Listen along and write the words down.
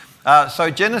So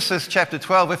Genesis chapter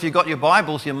 12, if you've got your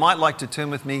Bibles, you might like to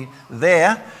turn with me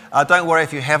there. Don't worry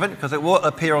if you haven't, because it will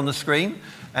appear on the screen.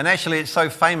 And actually, it's so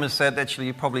famous that actually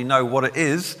you probably know what it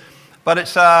is. But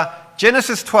it's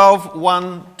Genesis 12,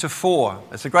 1 to 4.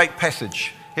 It's a great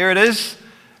passage. Here it is.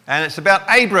 And it's about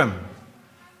Abram.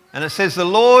 And it says, the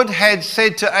Lord had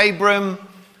said to Abram,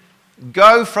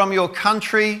 go from your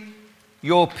country,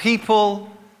 your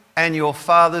people, and your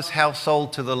father's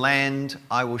household to the land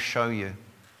I will show you.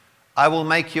 I will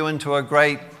make you into a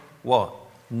great, what?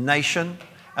 Nation.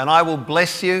 And I will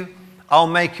bless you. I'll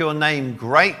make your name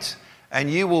great, and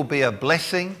you will be a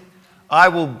blessing. I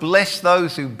will bless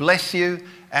those who bless you,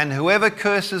 and whoever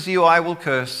curses you, I will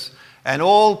curse. And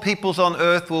all peoples on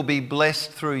earth will be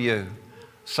blessed through you.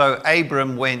 So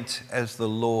Abram went as the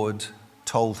Lord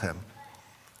told him.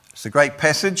 It's a great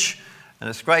passage, and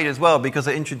it's great as well because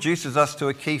it introduces us to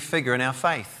a key figure in our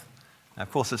faith. Now,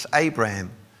 of course, it's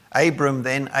Abraham. Abram,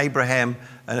 then Abraham,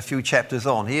 and a few chapters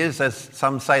on. He is, as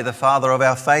some say, the father of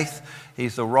our faith.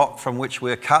 He's the rock from which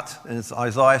we're cut, as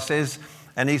Isaiah says,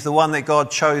 and he's the one that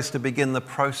God chose to begin the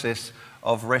process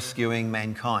of rescuing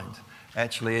mankind.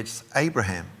 Actually, it's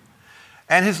Abraham.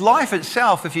 And his life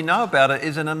itself, if you know about it,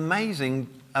 is an amazing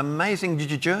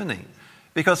journey.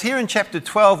 Because here in chapter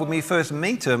 12, when we first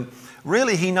meet him,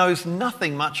 really he knows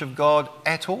nothing much of God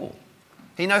at all.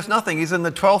 He knows nothing. He's in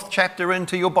the 12th chapter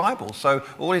into your Bible, so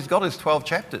all he's got is 12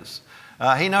 chapters.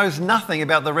 He knows nothing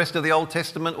about the rest of the Old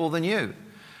Testament or the New.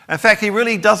 In fact, he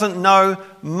really doesn't know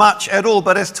much at all.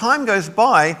 But as time goes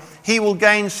by, he will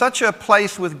gain such a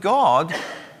place with God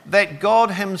that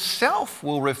God himself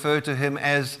will refer to him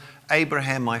as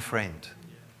Abraham, my friend.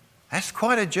 That's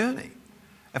quite a journey.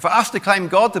 And for us to claim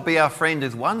God to be our friend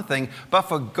is one thing, but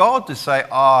for God to say,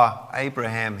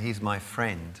 Abraham, he's my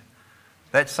friend,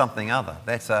 that's something other.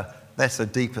 That's a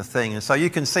deeper thing. And so you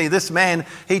can see this man,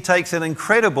 he takes an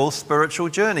incredible spiritual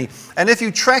journey. And if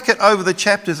you track it over the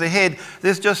chapters ahead,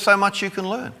 there's just so much you can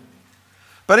learn.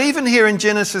 But even here in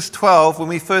Genesis 12, when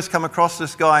we first come across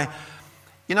this guy,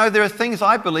 you know, there are things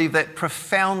I believe that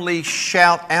profoundly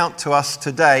shout out to us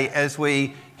today as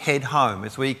we head home,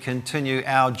 as we continue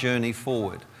our journey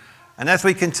forward. And as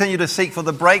we continue to seek for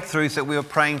the breakthroughs that we were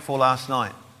praying for last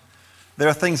night. There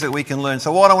are things that we can learn.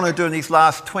 So what I want to do in these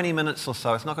last 20 minutes or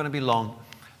so, it's not going to be long,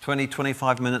 20,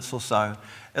 25 minutes or so,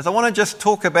 is I want to just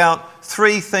talk about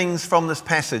three things from this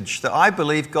passage that I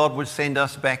believe God would send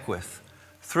us back with.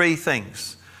 Three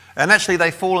things. And actually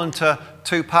they fall into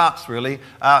two parts really.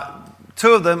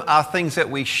 Two of them are things that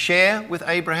we share with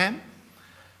Abraham,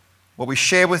 what we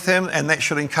share with him, and that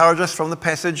should encourage us from the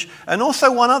passage. And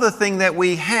also one other thing that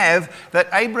we have that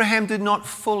Abraham did not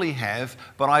fully have,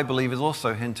 but I believe is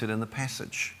also hinted in the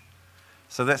passage.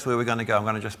 So that's where we're going to go. I'm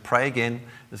going to just pray again.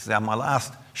 This is my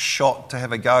last shot to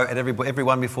have a go at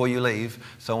everyone before you leave.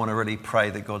 So I want to really pray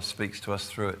that God speaks to us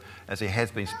through it, as he has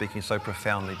been speaking so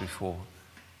profoundly before.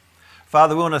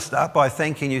 Father, we want to start by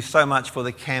thanking you so much for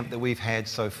the camp that we've had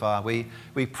so far. We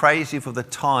praise you for the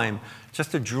time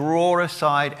just to draw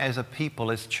aside as a people,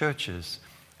 as churches,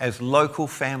 as local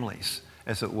families,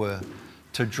 as it were,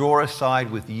 to draw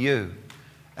aside with you.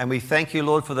 And we thank you,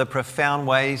 Lord, for the profound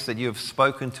ways that you have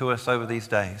spoken to us over these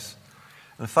days.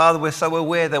 And Father, we're so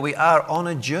aware that we are on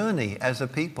a journey as a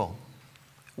people.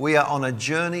 We are on a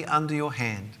journey under your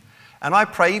hand. And I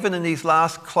pray even in these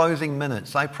last closing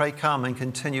minutes, I pray come and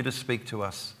continue to speak to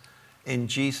us. In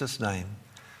Jesus' name,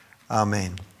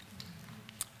 amen.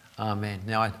 Amen.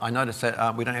 Now, I noticed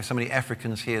that we don't have so many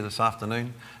Africans here this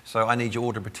afternoon, so I need you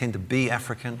all to pretend to be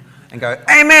African and go,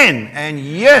 amen, and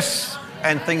yes,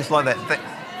 and things like that.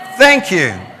 Thank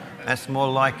you. That's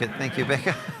more like it. Thank you,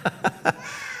 Becca.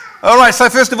 All right, so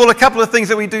first of all, a couple of things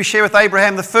that we do share with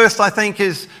Abraham. The first, I think,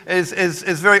 is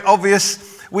very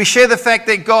obvious. We share the fact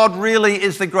that God really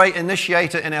is the great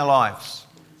initiator in our lives.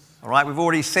 All right, we've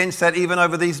already sensed that even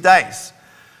over these days.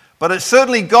 But it's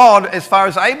certainly God, as far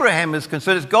as Abraham is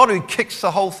concerned, it's God who kicks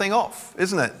the whole thing off,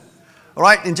 isn't it? All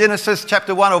right, in Genesis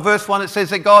chapter 1 or verse 1, it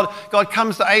says that God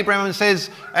comes to Abraham and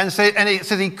it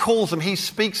says he calls him, he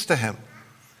speaks to him.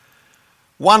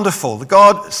 Wonderful.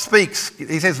 God speaks.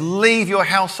 He says, leave your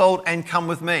household and come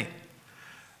with me.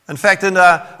 In fact,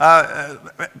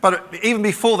 but even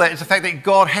before that, it's the fact that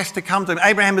God has to come to him.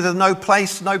 Abraham is in no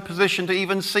place, no position to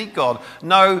even seek God,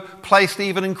 no place to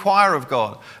even inquire of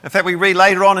God. In fact, we read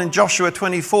later on in Joshua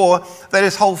 24 that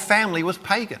his whole family was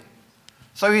pagan.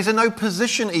 So he's in no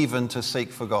position even to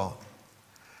seek for God.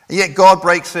 And yet God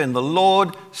breaks in. The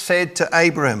Lord said to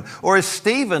Abraham, or as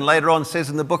Stephen later on says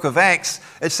in the book of Acts,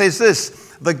 it says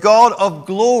this, the God of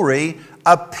glory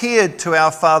appeared to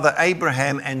our father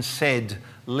Abraham and said,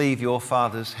 leave your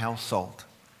father's household.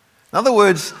 In other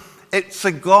words, It's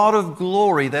the God of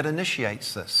glory that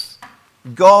initiates this.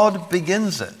 God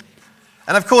begins it.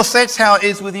 And of course, that's how it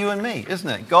is with you and me, isn't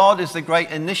it? God is the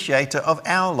great initiator of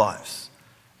our lives.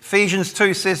 Ephesians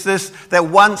 2 says this, that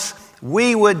once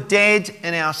we were dead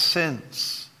in our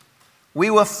sins. We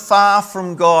were far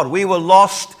from God. We were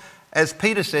lost, as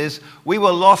Peter says, we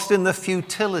were lost in the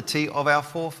futility of our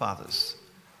forefathers.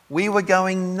 We were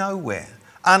going nowhere,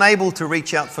 unable to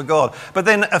reach out for God. But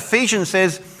then Ephesians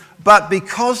says, but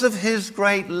because of his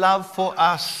great love for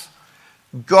us,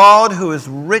 God, who is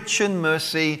rich in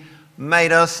mercy,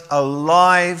 made us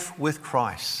alive with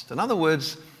Christ. In other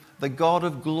words, the God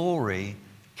of glory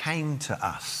came to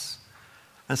us.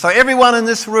 And so everyone in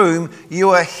this room,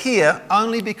 you are here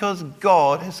only because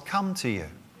God has come to you.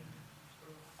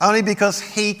 Only because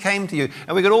he came to you.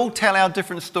 And we could all tell our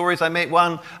different stories. I met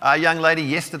one young lady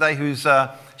yesterday who's,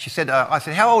 she said, I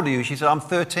said, how old are you? She said, I'm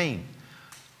 13.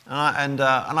 And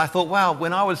I thought, wow,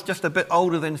 when I was just a bit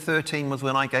older than 13 was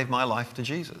when I gave my life to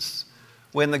Jesus.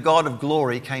 When the God of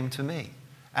glory came to me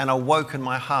and awoke in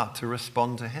my heart to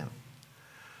respond to him.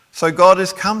 So God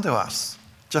has come to us,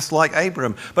 just like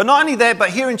Abraham. But not only that,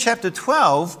 but here in chapter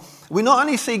 12, we not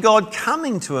only see God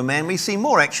coming to a man, we see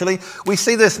more actually. We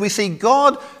see this, we see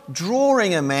God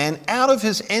drawing a man out of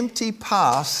his empty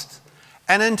past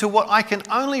and into what I can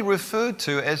only refer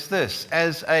to as this,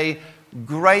 as a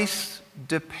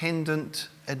grace-dependent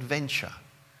adventure.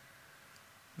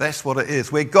 That's what it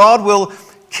is, where God will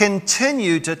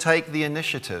continue to take the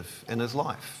initiative in his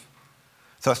life.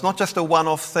 So it's not just a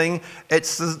one-off thing,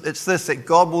 it's this, that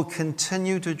God will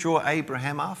continue to draw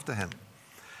Abraham after him.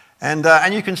 And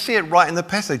you can see it right in the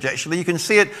passage, actually. You can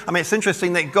see it, I mean, it's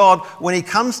interesting that God, when he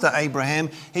comes to Abraham,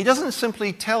 he doesn't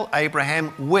simply tell Abraham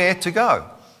where to go.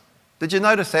 Did you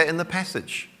notice that in the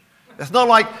passage? It's not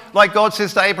like God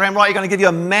says to Abraham, right, you're going to give you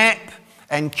a map,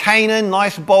 and Canaan,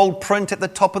 nice bold print at the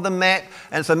top of the map,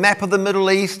 and it's a map of the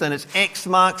Middle East, and it's X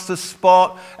marks the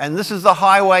spot, and this is the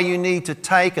highway you need to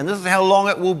take, and this is how long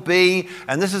it will be,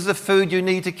 and this is the food you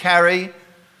need to carry.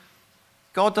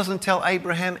 God doesn't tell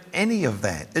Abraham any of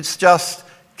that. It's just,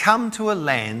 come to a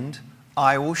land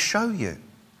I will show you.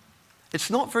 It's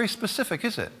not very specific,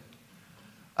 is it?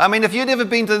 I mean, if you'd ever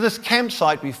been to this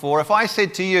campsite before, if I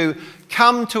said to you,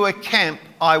 come to a camp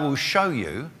I will show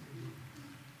you,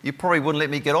 you probably wouldn't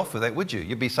let me get off with that, would you?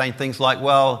 You'd be saying things like,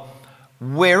 well,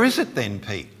 where is it then,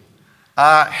 Pete?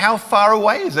 How far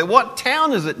away is it? What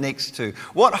town is it next to?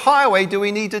 What highway do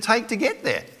we need to take to get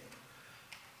there?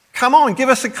 Come on, give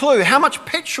us a clue. How much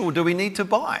petrol do we need to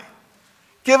buy?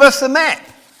 Give us a map.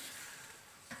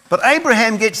 But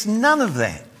Abraham gets none of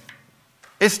that.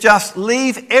 It's just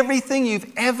leave everything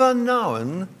you've ever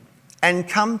known and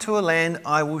come to a land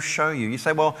I will show you. You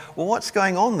say, well, what's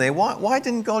going on there? Why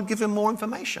didn't God give him more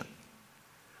information?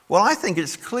 Well, I think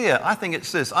it's clear. I think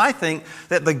it's this. I think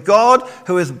that the God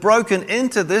who has broken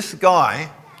into this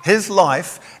guy, his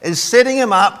life, is setting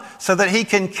him up so that he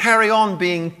can carry on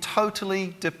being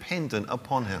totally dependent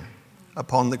upon him,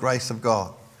 upon the grace of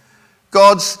God.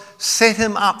 God's set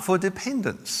him up for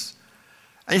dependence.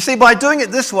 And you see, by doing it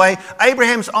this way,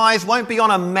 Abraham's eyes won't be on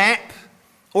a map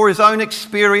or his own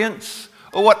experience,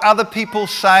 or what other people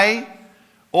say,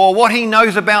 or what he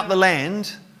knows about the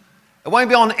land. It won't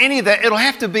be on any of that. It'll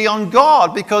have to be on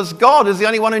God, because God is the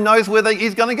only one who knows where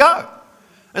he's going to go.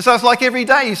 And so it's like every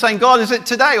day you're saying, God, is it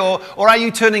today? Or are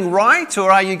you turning right? Or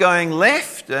are you going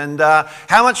left? And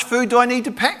how much food do I need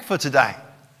to pack for today?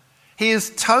 He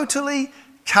is totally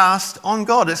cast on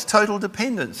God. It's total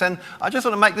dependence. And I just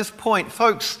want to make this point,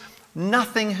 folks,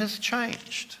 nothing has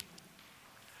changed.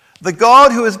 The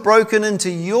God who has broken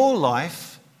into your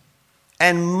life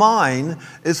and mine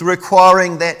is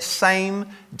requiring that same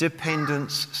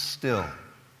dependence still.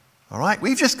 All right?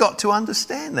 We've just got to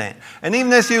understand that. And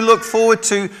even as you look forward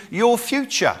to your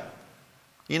future,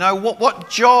 you know,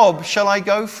 what job shall I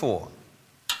go for?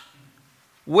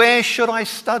 Where should I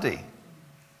study?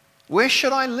 Where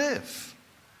should I live?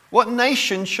 What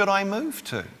nation should I move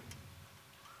to?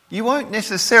 You won't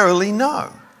necessarily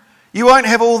know. You won't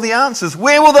have all the answers.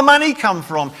 Where will the money come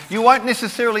from? You won't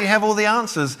necessarily have all the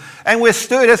answers. And we're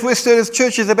stirred as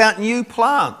churches about new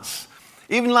plants.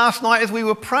 Even last night as we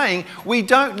were praying, we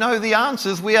don't know the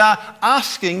answers. We are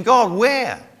asking God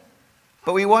where.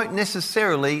 But we won't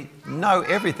necessarily know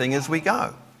everything as we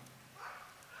go.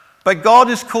 But God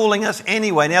is calling us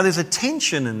anyway. Now there's a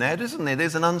tension in that, isn't there?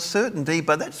 There's an uncertainty,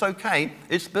 but that's okay.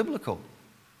 It's biblical.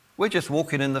 We're just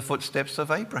walking in the footsteps of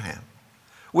Abraham.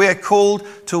 We're called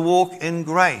to walk in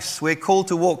grace. We're called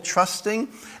to walk trusting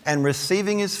and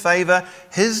receiving his favor,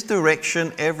 his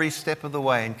direction every step of the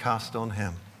way, and cast on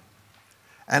him.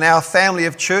 And our family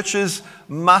of churches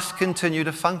must continue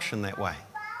to function that way.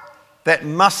 That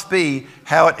must be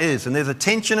how it is. And there's a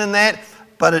tension in that,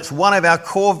 but it's one of our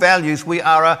core values. We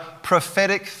are a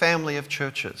prophetic family of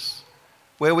churches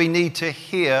where we need to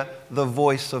hear the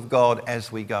voice of God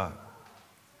as we go.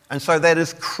 And so that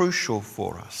is crucial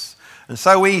for us. And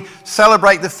so we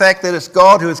celebrate the fact that it's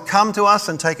God who has come to us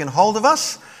and taken hold of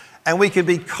us, and we can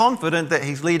be confident that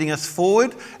He's leading us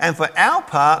forward. And for our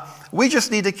part, we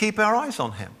just need to keep our eyes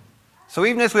on Him. So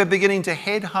even as we're beginning to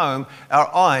head home,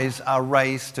 our eyes are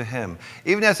raised to Him.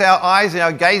 Even as our eyes and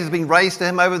our gaze has been raised to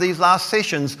Him over these last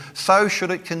sessions, so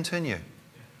should it continue.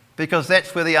 Because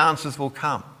that's where the answers will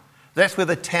come. That's where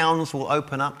the towns will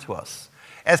open up to us.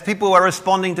 As people are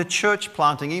responding to church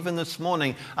planting, even this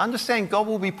morning, understand God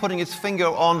will be putting His finger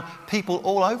on people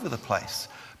all over the place.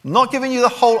 Not giving you the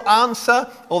whole answer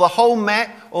or the whole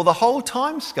map or the whole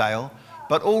time scale,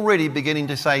 but already beginning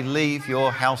to say, leave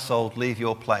your household, leave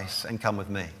your place, and come with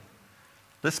me.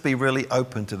 Let's be really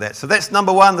open to that. So that's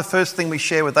number one, the first thing we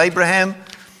share with Abraham.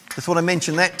 Just want to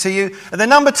mention that to you. And then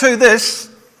number two,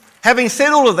 this. Having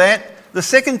said all of that, the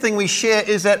second thing we share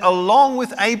is that along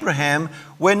with Abraham,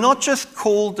 we're not just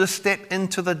called to step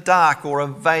into the dark or a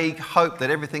vague hope that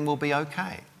everything will be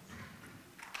okay.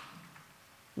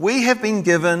 We have been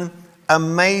given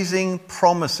amazing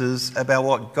promises about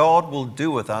what God will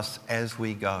do with us as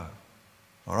we go.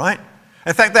 All right?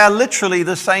 In fact, they are literally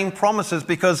the same promises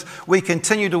because we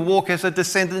continue to walk as a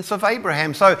descendants of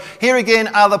Abraham. So here again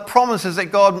are the promises that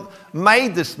God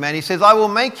made this man. He says, I will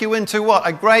make you into what?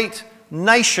 A great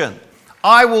nation.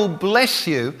 I will bless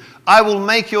you. I will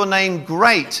make your name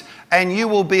great, and you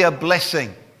will be a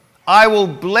blessing. I will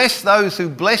bless those who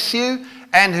bless you,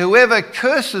 and whoever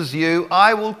curses you,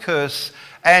 I will curse.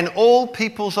 And all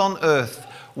peoples on earth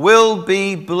will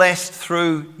be blessed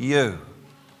through you.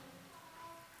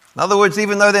 In other words,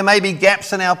 even though there may be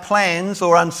gaps in our plans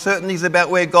or uncertainties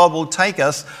about where God will take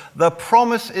us, the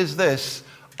promise is this: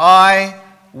 I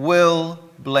will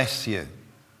bless you.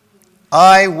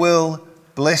 I will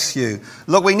bless you.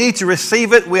 Look, we need to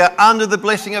receive it. We are under the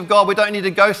blessing of God. We don't need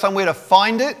to go somewhere to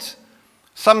find it.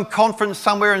 Some conference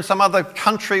somewhere in some other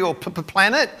country or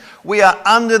planet. We are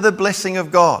under the blessing of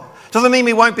God. Doesn't mean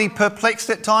we won't be perplexed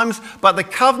at times, but the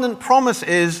covenant promise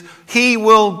is He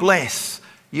will bless.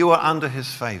 You are under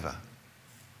His favor.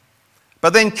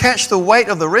 But then catch the weight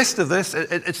of the rest of this.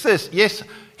 It's this: yes,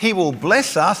 He will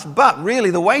bless us, but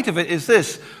really the weight of it is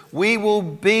this: we will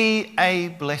be a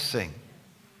blessing.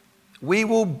 We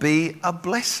will be a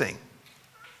blessing.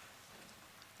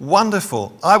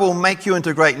 Wonderful. I will make you into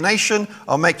a great nation.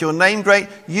 I'll make your name great.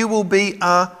 You will be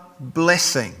a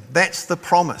blessing. That's the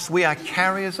promise. We are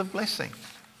carriers of blessing.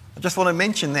 I just want to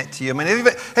mention that to you. I mean,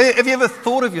 have you ever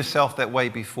thought of yourself that way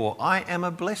before? I am a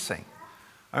blessing.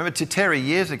 I remember to Terry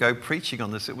years ago preaching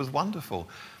on this. It was wonderful.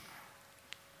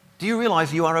 Do you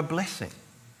realize you are a blessing?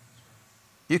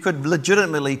 You could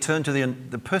legitimately turn to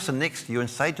the person next to you and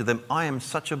say to them, I am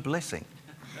such a blessing.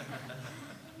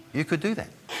 You could do that.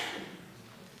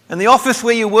 In the office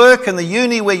where you work, in the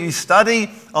uni where you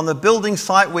study, on the building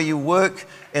site where you work,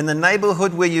 in the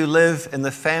neighborhood where you live, in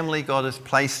the family God has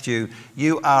placed you,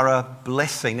 you are a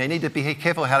blessing. Now, you need to be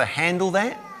careful how to handle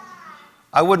that.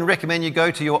 I wouldn't recommend you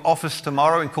go to your office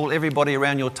tomorrow and call everybody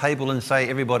around your table and say,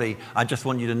 everybody, I just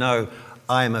want you to know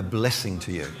I am a blessing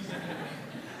to you.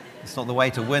 It's not the way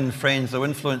to win friends or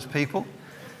influence people.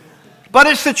 But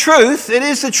it's the truth. It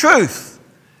is the truth.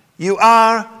 You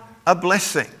are a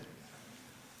blessing.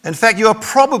 In fact, you are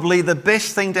probably the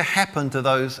best thing to happen to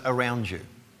those around you.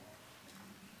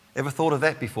 Ever thought of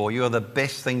that before? You are the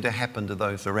best thing to happen to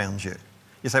those around you.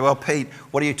 You say, well, Pete,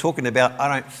 what are you talking about?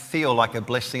 I don't feel like a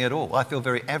blessing at all. I feel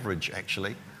very average,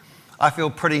 actually. I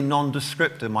feel pretty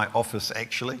nondescript in my office,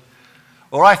 actually.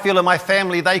 Or I feel in my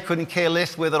family they couldn't care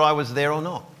less whether I was there or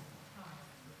not.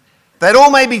 That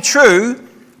all may be true,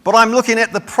 but I'm looking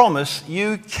at the promise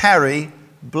you carry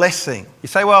blessing. You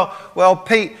say, well,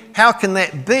 Pete, how can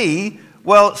that be?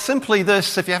 Well, simply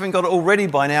this, if you haven't got it already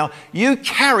by now, you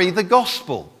carry the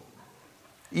gospel.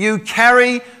 You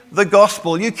carry the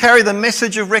gospel. You carry the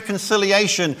message of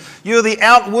reconciliation. You're the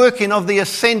outworking of the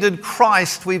ascended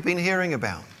Christ we've been hearing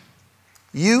about.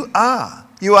 You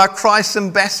are Christ's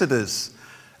ambassadors.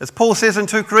 As Paul says in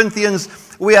 2 Corinthians,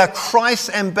 we are Christ's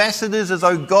ambassadors as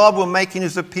though God were making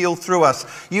His appeal through us.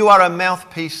 You are a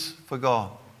mouthpiece for God.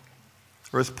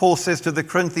 Or as Paul says to the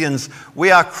Corinthians,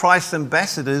 we are Christ's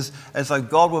ambassadors as though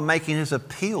God were making His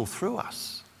appeal through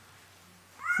us.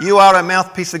 You are a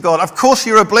mouthpiece of God. Of course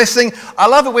you're a blessing. I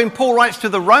love it when Paul writes to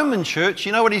the Roman church.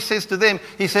 You know what he says to them?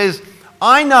 He says,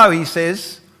 I know, he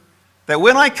says, that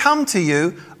when I come to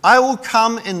you, I will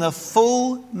come in the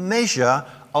full measure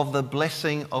of the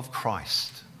blessing of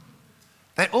Christ.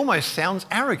 That almost sounds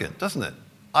arrogant, doesn't it?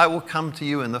 I will come to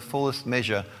you in the fullest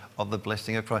measure of the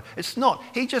blessing of Christ. It's not.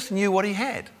 He just knew what he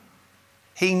had.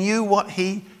 He knew what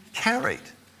he carried.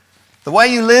 The way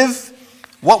you live,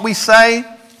 what we say,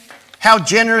 how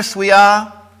generous we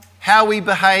are, how we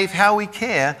behave, how we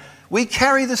care, we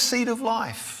carry the seed of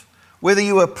life. Whether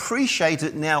you appreciate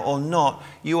it now or not,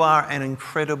 you are an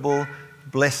incredible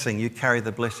blessing. You carry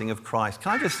the blessing of Christ.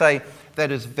 Can I just say, that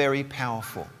is very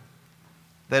powerful.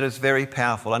 That is very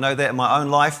powerful. I know that in my own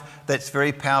life, that's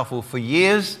very powerful. For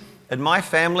years, in my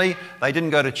family, they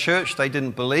didn't go to church, they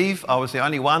didn't believe. I was the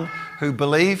only one who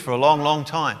believed for a long, long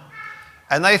time.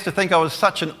 And they used to think I was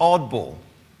such an oddball.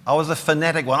 I was a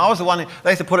fanatic one. I was the one, they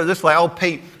used to put it this way, "Oh,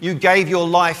 Pete, you gave your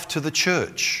life to the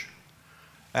church."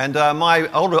 And my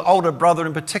older brother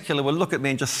in particular would look at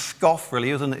me and just scoff, really.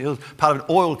 He was part of an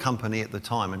oil company at the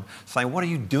time and saying, "What are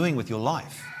you doing with your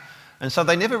life?" And so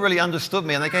they never really understood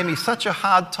me, and they gave me such a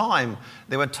hard time.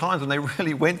 There were times when they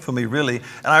really went for me, really.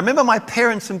 And I remember my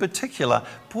parents in particular,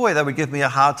 boy, they would give me a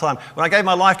hard time. When I gave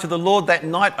my life to the Lord that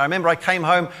night, I remember I came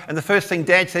home, and the first thing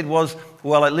Dad said was,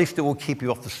 "Well, at least it will keep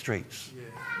you off the streets." Yeah.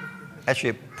 Actually,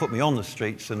 it put me on the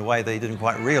streets in a way they didn't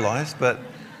quite realise, but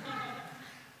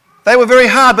they were very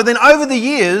hard. But then over the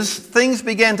years, things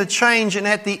began to change, and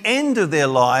at the end of their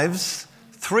lives,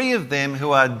 3 of them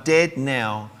who are dead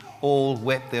now all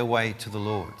wept their way to the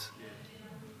Lord.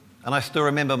 And I still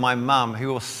remember my mum,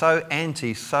 who was so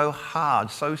anti, so hard,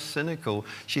 so cynical.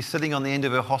 She's sitting on the end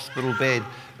of her hospital bed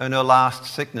in her last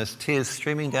sickness, tears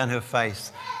streaming down her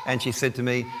face. And she said to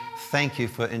me, "Thank you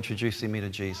for introducing me to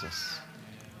Jesus."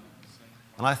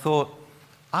 And I thought,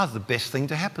 I was the best thing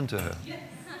to happen to her.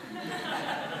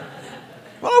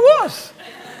 Well, I was.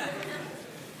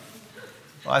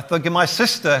 I think of my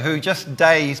sister, who just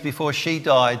days before she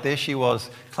died, there she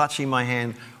was, clutching my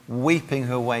hand, weeping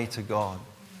her way to God,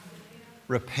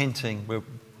 repenting,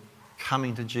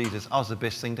 coming to Jesus. I was the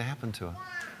best thing to happen to her.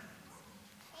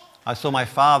 I saw my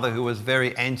father, who was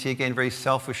very anti again, very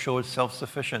self-assured,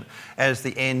 self-sufficient, as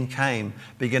the end came,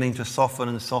 beginning to soften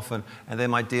and soften. And then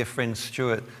my dear friend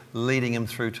Stuart, leading him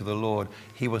through to the Lord.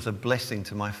 He was a blessing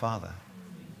to my father.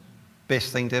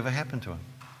 Best thing to ever happen to him.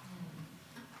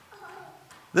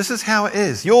 This is how it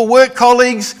is. Your work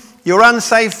colleagues, your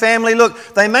unsaved family,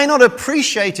 look, they may not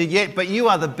appreciate it yet, but you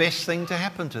are the best thing to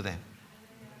happen to them.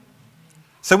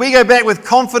 So we go back with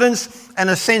confidence and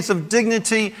a sense of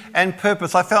dignity and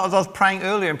purpose. I felt as I was praying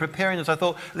earlier and preparing this, I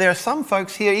thought, there are some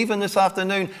folks here, even this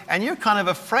afternoon, and you're kind of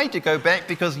afraid to go back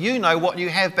because you know what you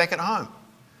have back at home.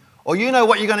 Or you know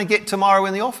what you're going to get tomorrow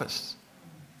in the office.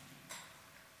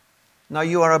 No,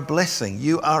 you are a blessing.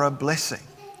 You are a blessing.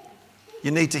 You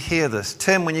need to hear this.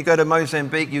 Tim, when you go to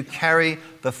Mozambique, you carry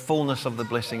the fullness of the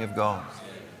blessing of God.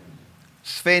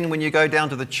 Sven, when you go down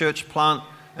to the church plant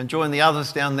and join the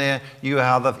others down there, you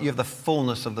have the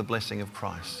fullness of the blessing of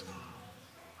Christ.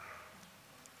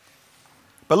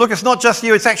 But look, it's not just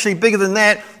you, it's actually bigger than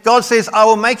that. God says, "I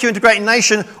will make you into a great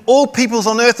nation. All peoples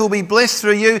on earth will be blessed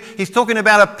through you." He's talking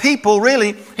about a people,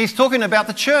 really. He's talking about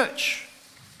the church.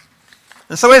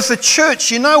 And so as the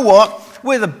church, you know what?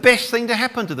 We're the best thing to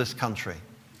happen to this country.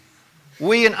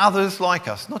 We and others like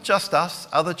us, not just us,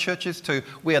 other churches too,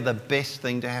 we are the best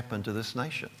thing to happen to this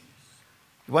nation.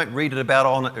 You won't read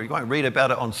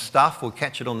about it on stuff or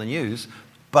catch it on the news,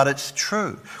 but it's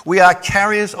true. We are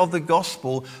carriers of the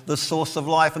gospel, the source of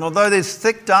life. And although there's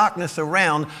thick darkness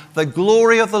around, the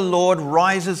glory of the Lord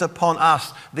rises upon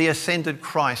us. The ascended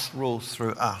Christ rules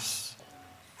through us.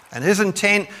 And his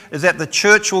intent is that the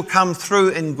church will come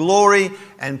through in glory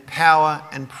and power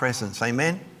and presence.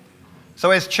 Amen?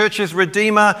 So as churches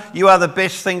Redeemer, you are the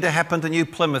best thing to happen to New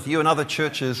Plymouth. You and other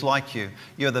churches like you,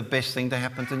 you're the best thing to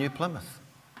happen to New Plymouth.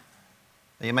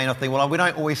 You may not think, well, we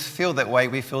don't always feel that way.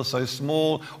 We feel so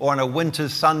small. Or on a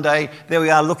winter's Sunday, there we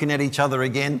are looking at each other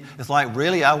again. It's like,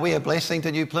 really, are we a blessing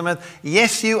to New Plymouth?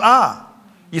 Yes, you are.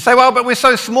 You say, well, but we're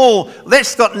so small.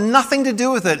 That's got nothing to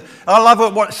do with it. I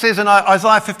love what it says in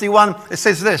Isaiah 51. It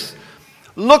says this,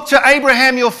 "Look to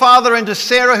Abraham your father and to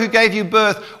Sarah who gave you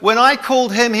birth. When I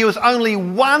called him, he was only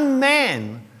one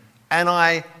man, and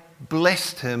I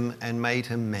blessed him and made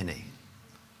him many."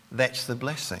 That's the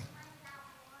blessing.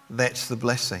 That's the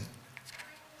blessing.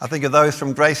 I think of those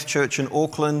from Grace Church in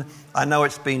Auckland. I know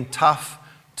it's been tough,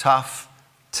 tough,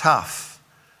 tough.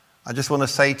 I just want to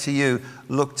say to you,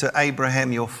 look to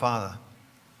Abraham your father.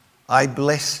 I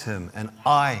blessed him and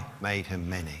I made him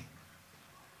many.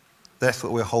 That's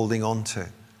what we're holding on to.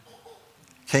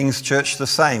 King's Church the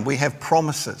same. We have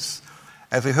promises.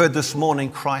 As we heard this morning,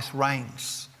 Christ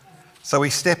reigns. So we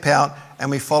step out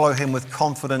and we follow him with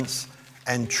confidence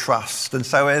and trust. And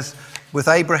so as with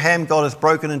Abraham, God has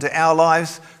broken into our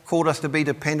lives, called us to be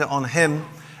dependent on him,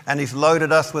 and he's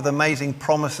loaded us with amazing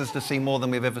promises to see more than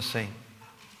we've ever seen.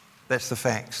 That's the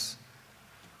facts.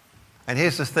 And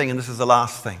here's the thing, and this is the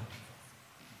last thing.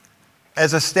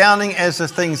 As astounding as the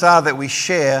things are that we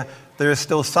share, there is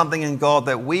still something in God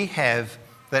that we have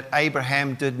that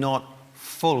Abraham did not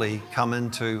fully come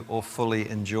into or fully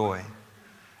enjoy.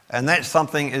 And that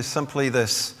something is simply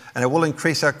this, and it will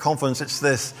increase our confidence. It's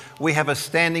this: we have a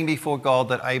standing before God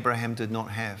that Abraham did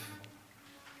not have.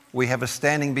 We have a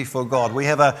standing before God. We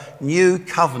have a new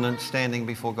covenant standing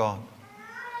before God.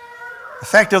 The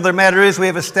fact of the matter is we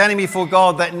have a standing before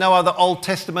God that no other Old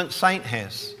Testament saint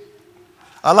has.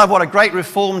 I love what a great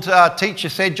Reformed teacher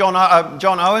said, John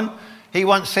Owen. He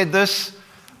once said this: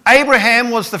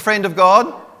 Abraham was the friend of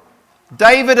God,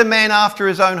 David a man after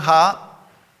his own heart,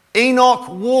 Enoch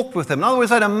walked with him. In other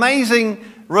words, an amazing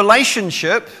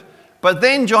relationship. But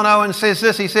then John Owen says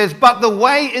this, he says, but the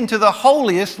way into the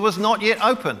holiest was not yet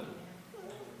open.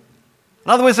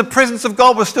 In other words, the presence of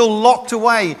God was still locked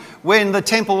away when the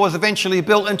temple was eventually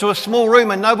built into a small room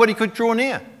and nobody could draw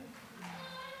near.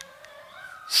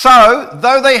 So,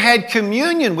 though they had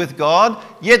communion with God,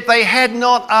 yet they had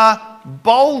not a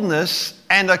boldness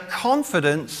and a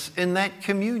confidence in that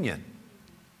communion.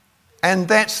 And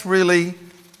that's really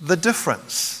the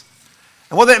difference.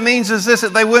 And what that means is this,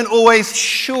 that they weren't always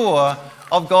sure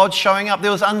of God showing up.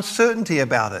 There was uncertainty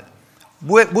about it.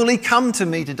 Will he come to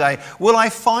me today? Will I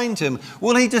find him?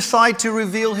 Will he decide to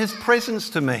reveal his presence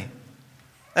to me?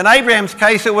 In Abraham's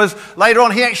case, it was later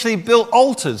on, he actually built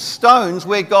altars, stones,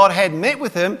 where God had met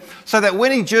with him, so that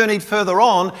when he journeyed further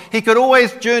on, he could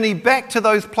always journey back to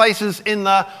those places in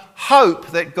the hope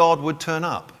that God would turn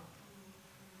up.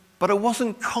 But it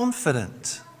wasn't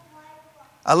confident.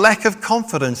 A lack of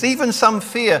confidence, even some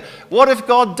fear. What if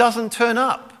God doesn't turn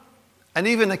up? And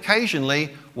even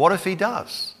occasionally, what if he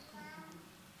does?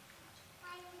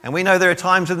 And we know there are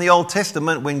times in the Old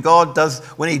Testament when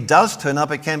he does turn up,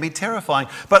 it can be terrifying.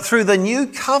 But through the new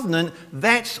covenant,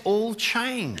 that's all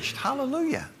changed.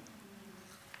 Hallelujah.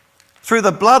 Through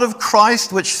the blood of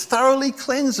Christ, which thoroughly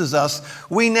cleanses us,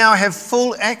 we now have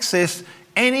full access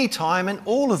anytime and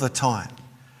all of the time.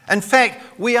 In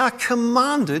fact, we are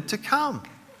commanded to come.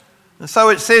 And so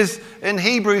it says in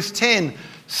Hebrews 10,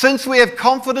 since we have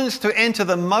confidence to enter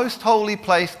the most holy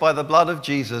place by the blood of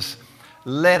Jesus,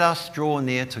 let us draw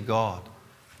near to God.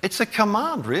 It's a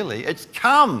command, really. It's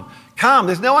come.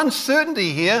 There's no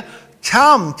uncertainty here.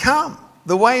 Come.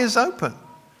 The way is open.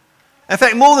 In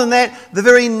fact, more than that, the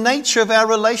very nature of our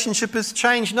relationship has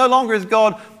changed. No longer is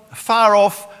God far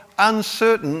off,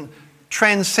 uncertain,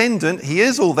 transcendent. He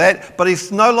is all that, but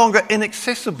he's no longer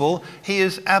inaccessible. He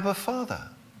is Abba Father.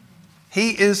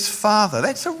 He is Father.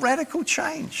 That's a radical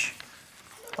change.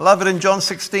 I love it in John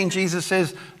 16, Jesus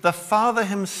says, the Father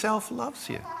himself loves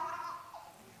you.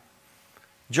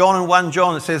 John in 1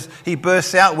 John, it says, he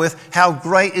bursts out with, how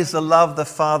great is the love the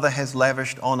Father has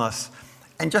lavished on us.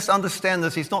 And just understand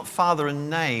this, he's not Father in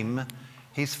name,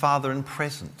 he's Father in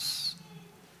presence.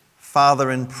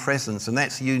 Father in presence, and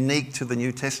that's unique to the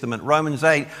New Testament. Romans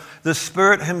 8, the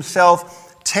Spirit himself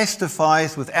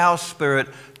testifies with our spirit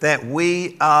that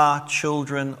we are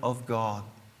children of God.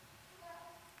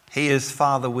 He is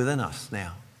Father within us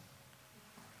now.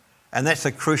 And that's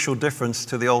a crucial difference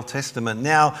to the Old Testament.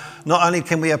 Now, not only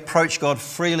can we approach God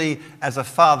freely as a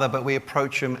Father, but we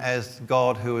approach him as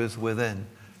God who is within,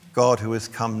 God who has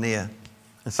come near.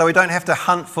 And so we don't have to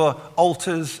hunt for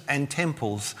altars and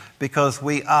temples because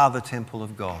we are the temple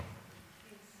of God.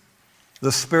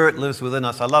 The Spirit lives within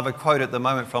us. I love a quote at the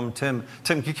moment from Tim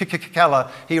Keller.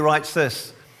 He writes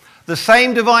this: the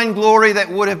same divine glory that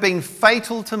would have been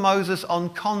fatal to Moses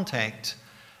on contact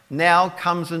now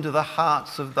comes into the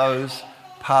hearts of those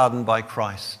pardoned by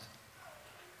Christ.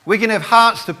 We can have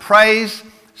hearts to praise,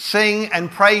 sing, and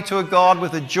pray to a God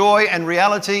with a joy and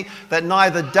reality that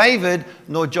neither David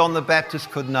nor John the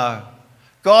Baptist could know.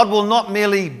 God will not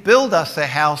merely build us a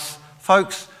house,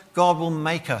 folks, God will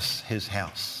make us his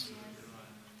house.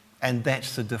 And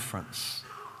that's the difference.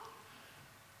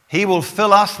 He will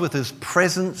fill us with his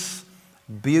presence,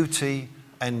 beauty,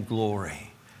 and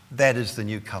glory. That is the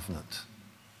new covenant.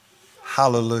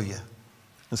 Hallelujah.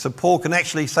 And so Paul can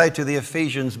actually say to the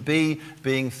Ephesians, be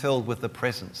being filled with the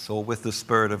presence or with the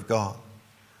Spirit of God.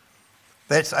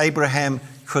 That's Abraham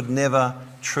could never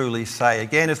truly say.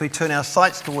 Again, as we turn our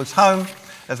sights towards home,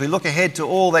 as we look ahead to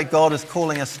all that God is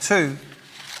calling us to,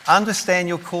 understand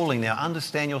your calling now.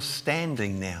 Understand your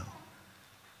standing now.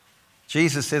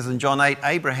 Jesus says in John 8,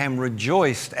 Abraham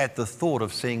rejoiced at the thought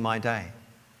of seeing my day.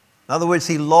 In other words,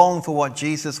 he longed for what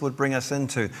Jesus would bring us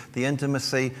into, the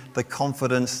intimacy, the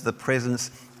confidence, the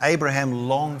presence. Abraham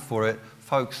longed for it.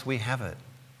 Folks, we have it.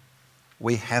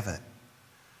 we have it.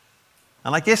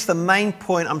 And I guess the main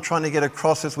point I'm trying to get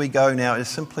across as we go now is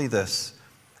simply this.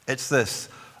 It's this.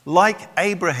 Like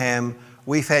Abraham,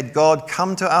 we've had God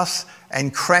come to us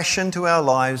and crash into our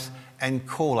lives and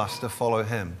call us to follow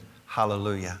him.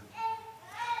 Hallelujah.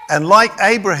 And like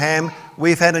Abraham,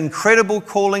 we've had incredible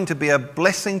calling to be a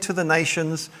blessing to the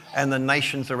nations and the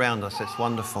nations around us. It's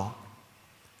wonderful.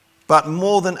 But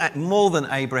more than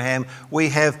Abraham, we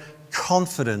have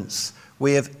confidence.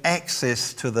 We have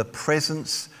access to the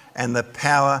presence and the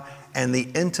power and the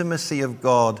intimacy of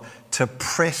God to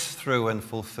press through and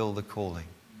fulfill the calling.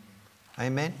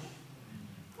 Amen?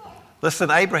 Listen,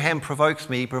 Abraham provokes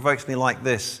me. He provokes me like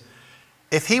this.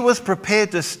 If he was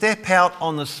prepared to step out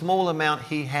on the small amount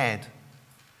he had,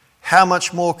 how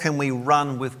much more can we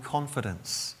run with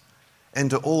confidence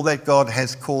into all that God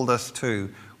has called us to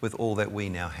with all that we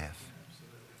now have?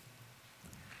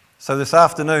 So this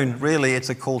afternoon, really, it's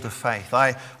a call to faith.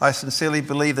 I sincerely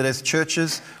believe that as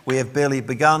churches, we have barely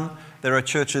begun. There are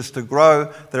churches to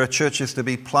grow. There are churches to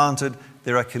be planted.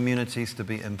 There are communities to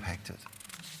be impacted.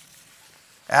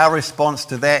 Our response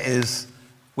to that is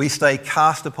we stay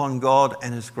cast upon God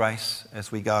and his grace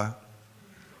as we go.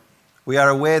 We are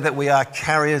aware that we are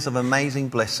carriers of amazing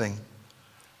blessing,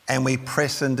 and we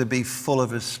press in to be full of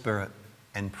his Spirit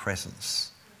and presence.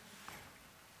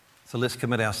 So let's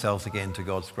commit ourselves again to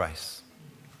God's grace.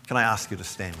 Can I ask you to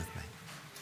stand with me?